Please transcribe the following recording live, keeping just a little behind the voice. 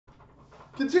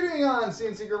Continuing on,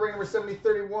 CNC group break number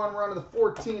 7031. We're on to the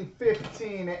 14,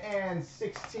 15, and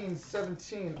 16,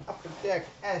 17 Upper Deck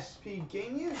SP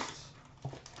game used.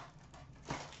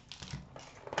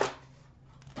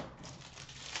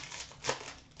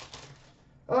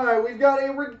 All right, we've got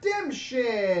a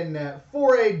redemption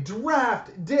for a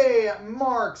Draft Day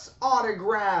Marks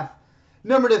autograph.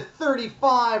 Number to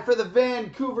 35 for the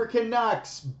Vancouver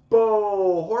Canucks,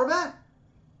 Bo Horvat.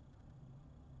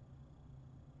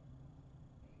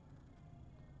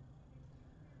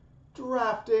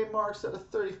 Draft Day Marks out of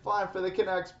 35 for the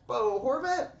Canucks, Bo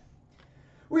Horvat.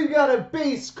 We've got a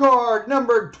base card,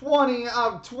 number 20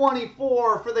 of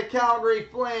 24 for the Calgary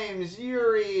Flames,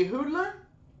 Yuri Hudler.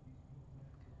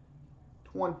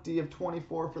 20 of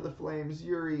 24 for the Flames,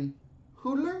 Yuri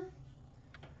Hudler.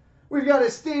 We've got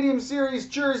a Stadium Series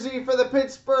jersey for the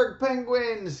Pittsburgh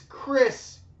Penguins,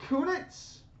 Chris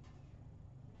Kunitz.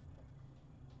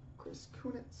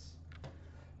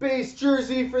 Base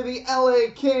jersey for the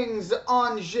LA Kings,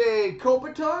 Anze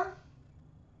Kopitar.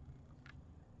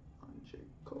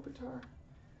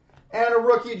 And a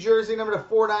rookie jersey, number to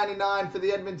 499 for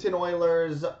the Edmonton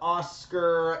Oilers,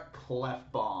 Oscar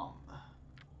Klefbom.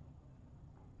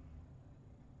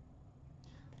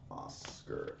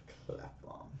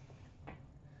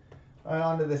 All right,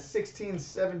 on to the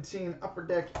 16-17 Upper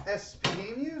Deck SP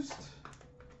game used.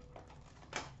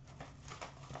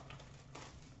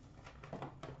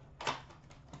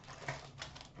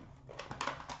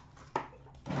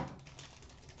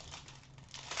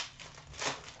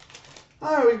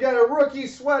 All right, we've got a rookie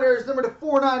sweaters, number to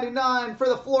 499 for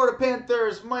the Florida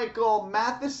Panthers, Michael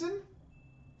Matheson.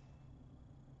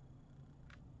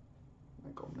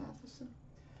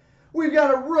 We've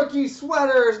got a rookie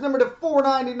sweaters, number to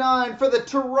 499 for the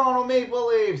Toronto Maple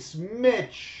Leafs,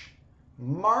 Mitch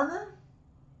Marner.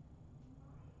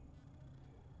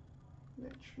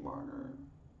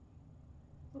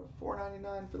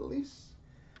 $4.99 for the Leafs.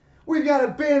 We've got a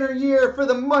banner year for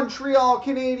the Montreal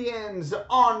Canadiens,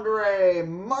 Andre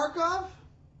Markov.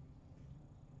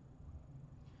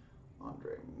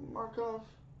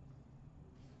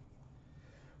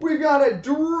 We've got a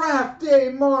Draft Day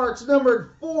Marks,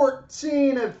 numbered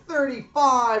 14 of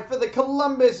 35 for the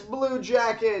Columbus Blue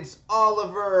Jackets,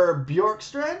 Oliver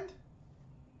Bjorkstrand.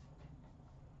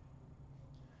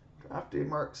 Draft Day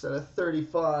Marks at a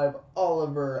 35,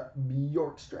 Oliver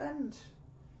Bjorkstrand.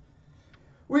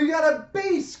 We got a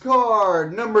base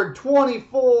card, number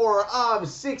 24 of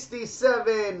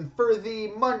 67 for the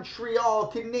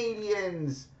Montreal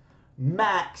Canadiens,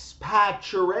 Max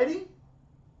Pacioretty.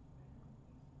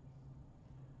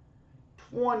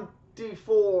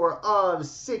 24 of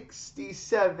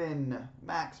 67,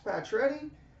 Max Pacioretty.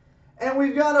 And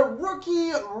we've got a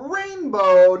rookie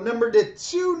rainbow, number to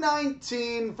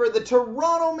 219 for the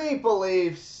Toronto Maple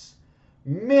Leafs,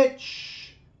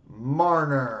 Mitch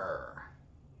Marner.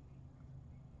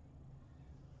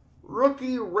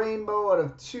 Rookie rainbow out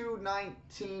of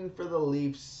 219 for the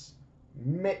Leafs,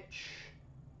 Mitch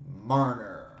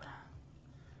Marner.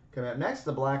 Coming up next,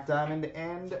 the Black Diamond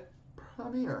and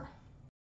Premier.